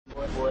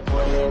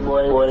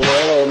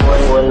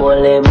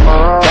Boleh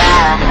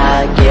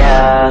bahagia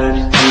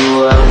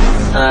berjuang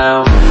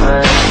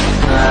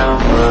sama-sama.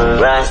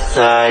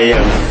 Rasa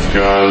yang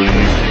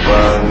sekali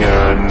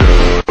pengen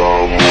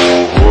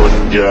mohon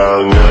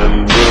jangan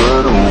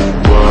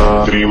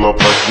berubah. Terima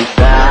kasih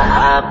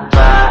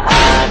apa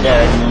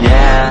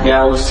adanya,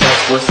 gak usah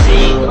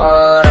pusing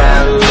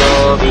orang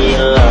lo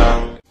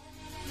bilang.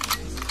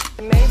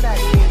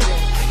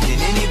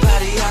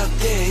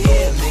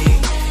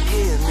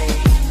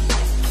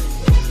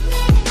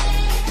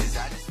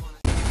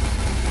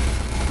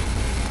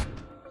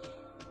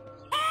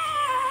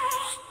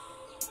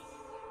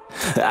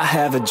 I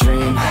have a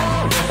dream,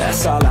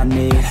 that's all I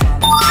need.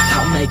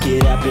 I'll make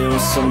it happen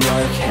with some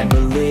work and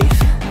belief.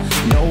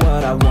 Know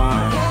what I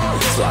want,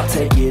 so I'll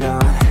take it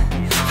on.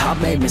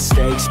 I've made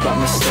mistakes, but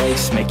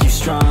mistakes make you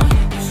strong.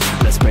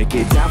 Let's break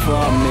it down for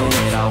a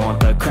minute. I want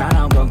the crown,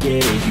 I'm gon'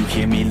 get it. You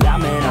hear me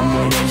loud, man, I'm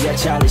winning. Yeah,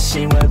 Charlie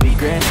Sheen will be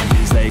grinning.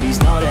 These ladies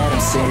know that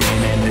I'm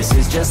sinning, and this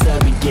is just the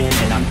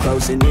beginning. I'm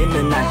closing in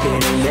the night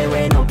inning. There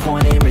ain't no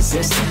point in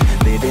resisting.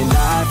 Living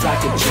life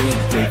like a dream,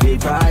 live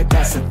it right,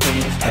 that's the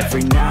thing.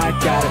 Every night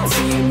got a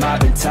team,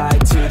 I've been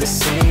tied to the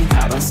scene.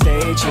 Out on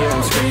stage, here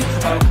on screen.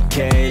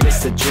 Okay,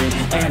 it's a dream,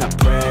 and I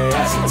pray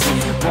as a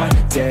team. One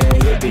day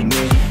it'll be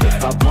me.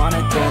 If I want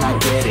it, then I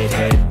get it.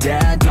 Head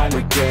down, don't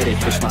regret it.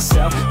 Push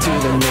myself to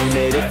the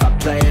limit. If I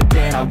play it,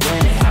 then I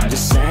win it. I'm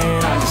just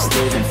saying, I'm just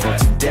living for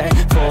today.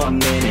 For a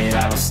minute,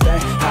 I don't stay,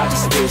 I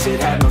just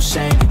visit. Have no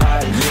shame, I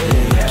admit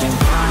it. Looking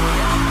right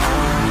at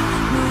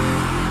me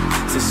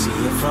to see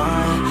if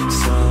I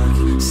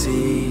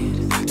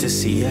succeed, to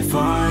see if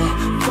I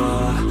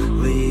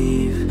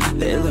believe.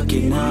 They're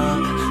looking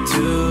up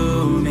to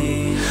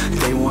me.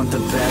 They want the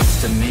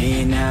best of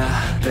me now,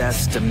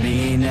 best of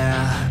me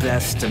now,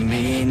 best of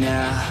me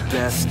now,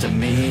 best of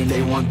me.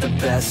 They want the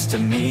best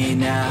of me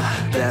now,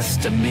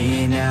 best of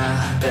me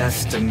now,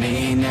 best of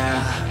me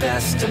now,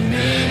 best of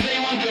me. They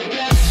want the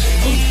best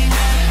of me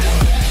now.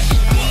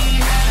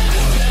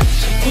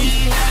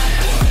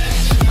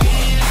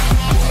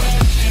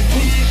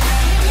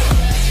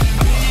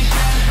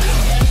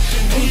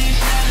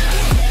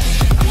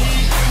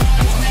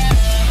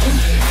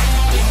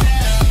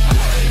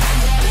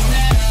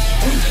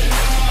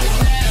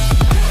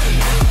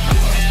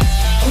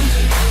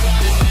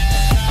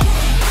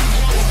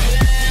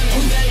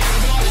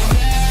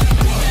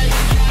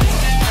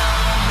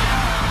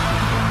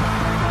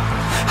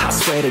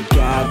 Swear to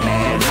God,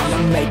 man,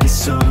 I'ma make it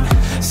soon.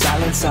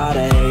 Silence all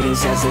the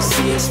haters as they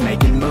see us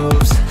making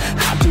moves.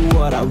 I do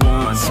what I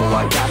want, so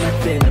I got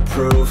nothing to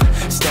prove.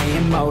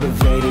 Staying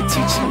motivated,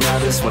 teaching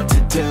others what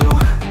to do.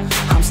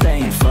 I'm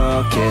staying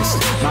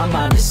focused, my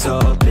mind is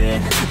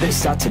open. They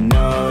start to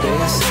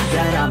notice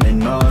that I'm in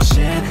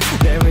motion.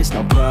 There is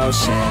no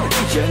potion,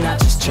 you're not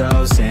just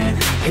chosen.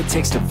 It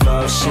takes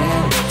devotion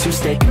to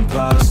stay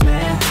composed,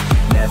 man.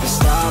 Never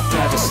stop,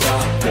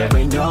 there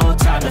ain't no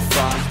time to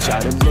fall. Try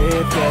to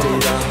live, get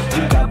it all.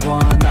 You got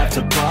one life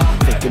to ball.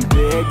 Thinking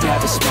big,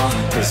 never small,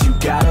 cause you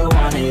gotta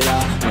want it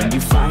all. When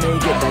you finally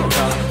get that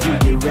call, you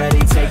get ready,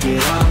 take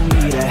it all.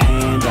 Need a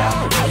hand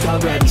out, I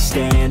already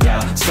stand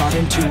out.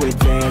 Starting to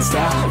advance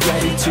now,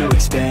 ready to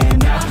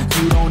expand now.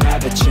 You don't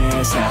have a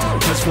chance now,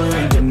 cause we're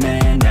in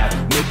demand now.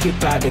 Make it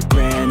by the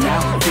grand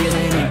now,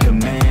 feeling in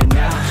command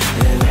now.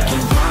 They're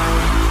looking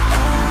right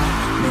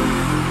at me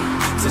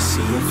to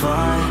see if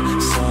I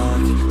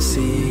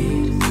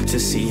succeed, to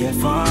see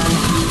if I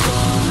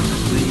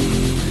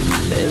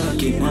believe. They're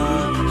looking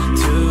up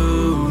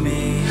to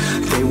me.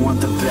 They want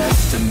the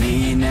best of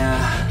me now,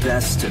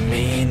 best of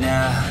me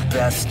now,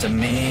 best of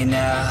me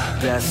now,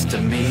 best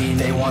of me.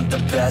 They want the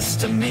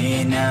best of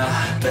me now,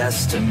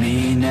 best of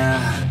me now,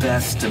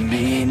 best of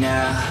me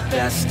now,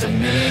 best of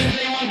me.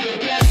 They want the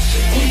best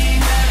of me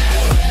now.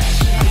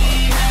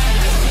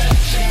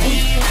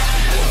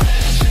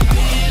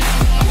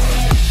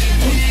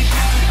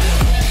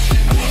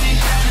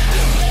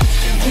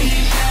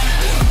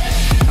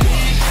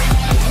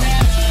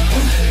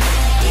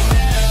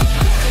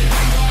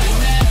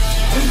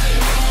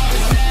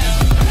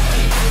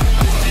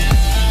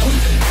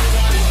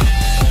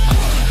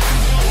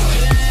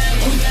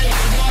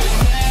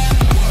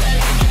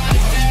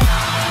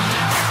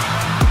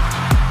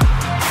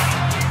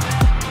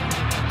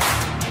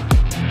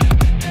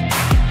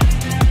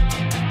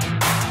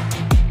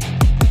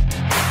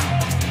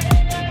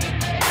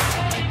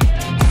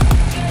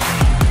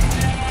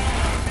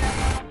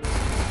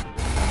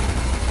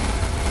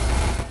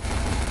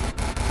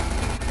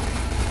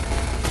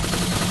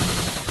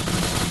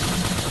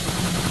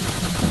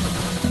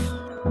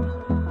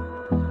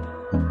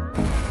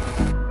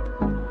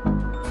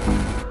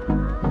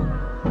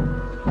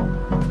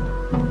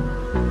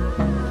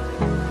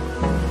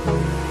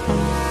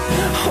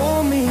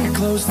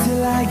 Close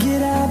till I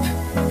get up.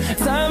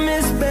 Time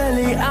is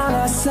barely on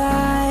our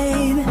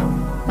side.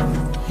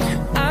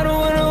 I don't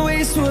wanna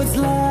waste what's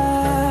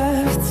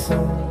left.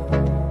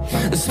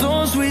 The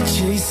storms we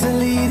chase are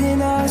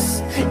leading us,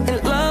 and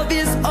love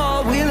is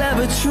all we'll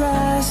ever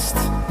trust.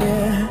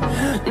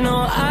 Yeah,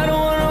 no, I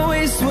don't wanna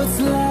waste what's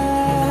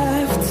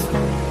left.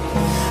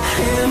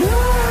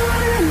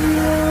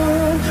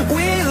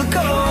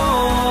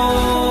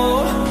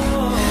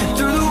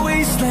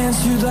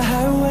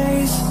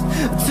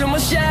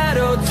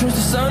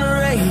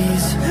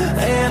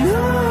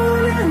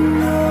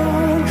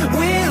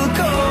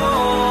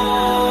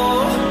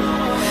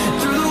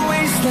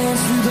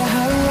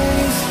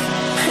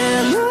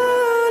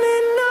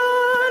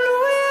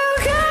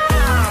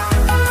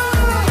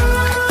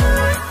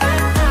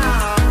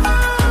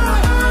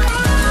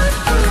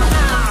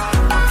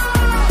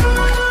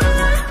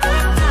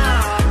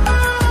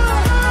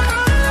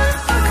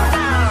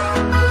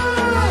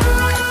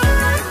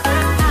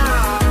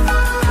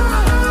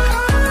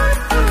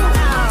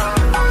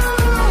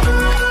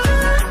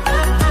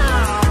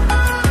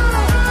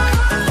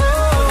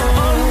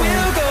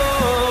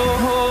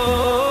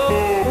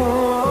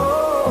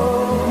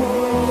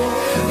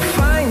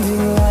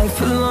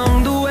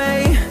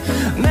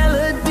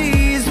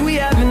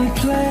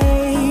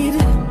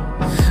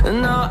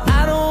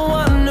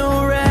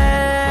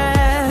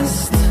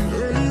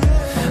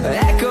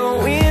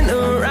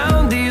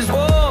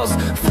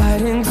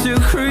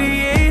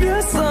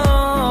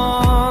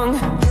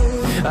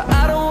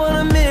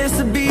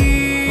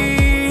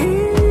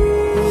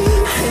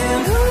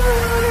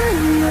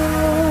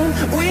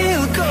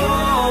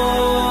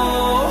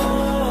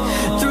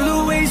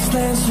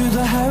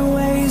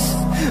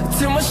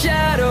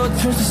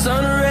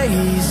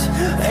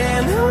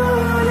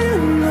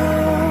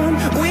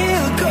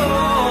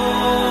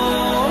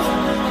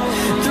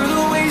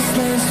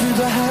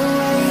 through the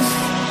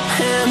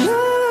highways, and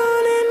on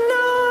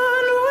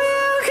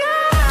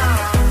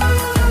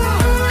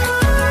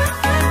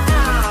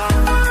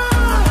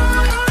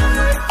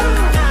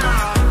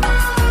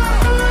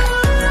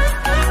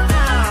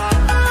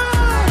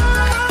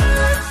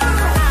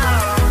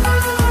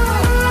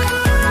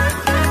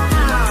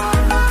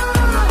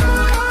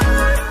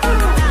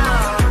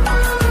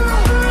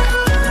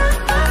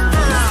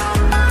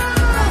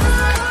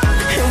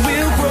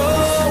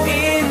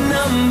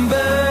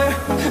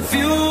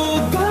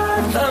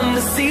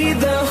we'll see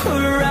the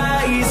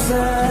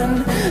horizon.